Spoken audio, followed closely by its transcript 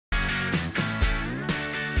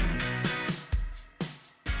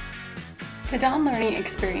The Dawn Learning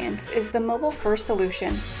Experience is the mobile-first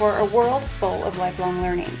solution for a world full of lifelong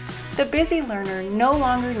learning. The busy learner no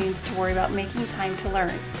longer needs to worry about making time to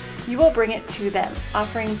learn. You will bring it to them,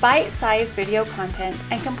 offering bite-sized video content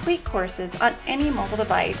and complete courses on any mobile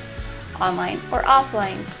device, online or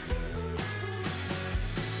offline.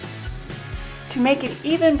 To make it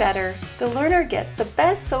even better, the learner gets the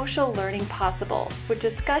best social learning possible with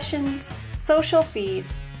discussions, social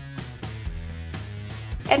feeds,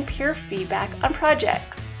 and peer feedback on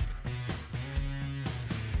projects.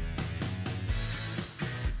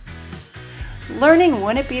 Learning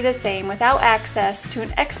wouldn't be the same without access to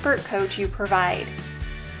an expert coach you provide.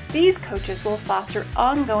 These coaches will foster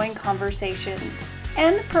ongoing conversations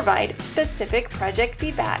and provide specific project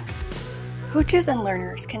feedback. Coaches and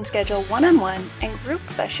learners can schedule one-on-one and group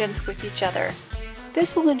sessions with each other.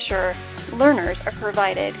 This will ensure learners are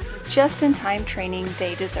provided with just-in-time training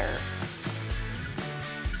they deserve.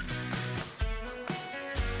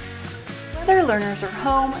 Whether learners are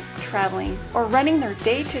home, traveling, or running their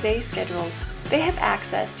day-to-day schedules, they have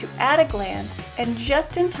access to at-a-glance and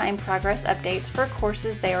just-in-time progress updates for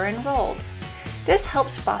courses they are enrolled. This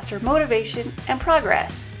helps foster motivation and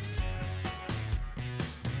progress.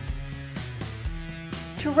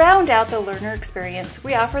 To round out the learner experience,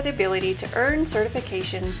 we offer the ability to earn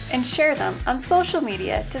certifications and share them on social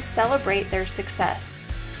media to celebrate their success.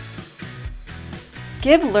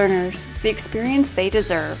 Give learners the experience they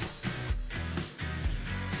deserve.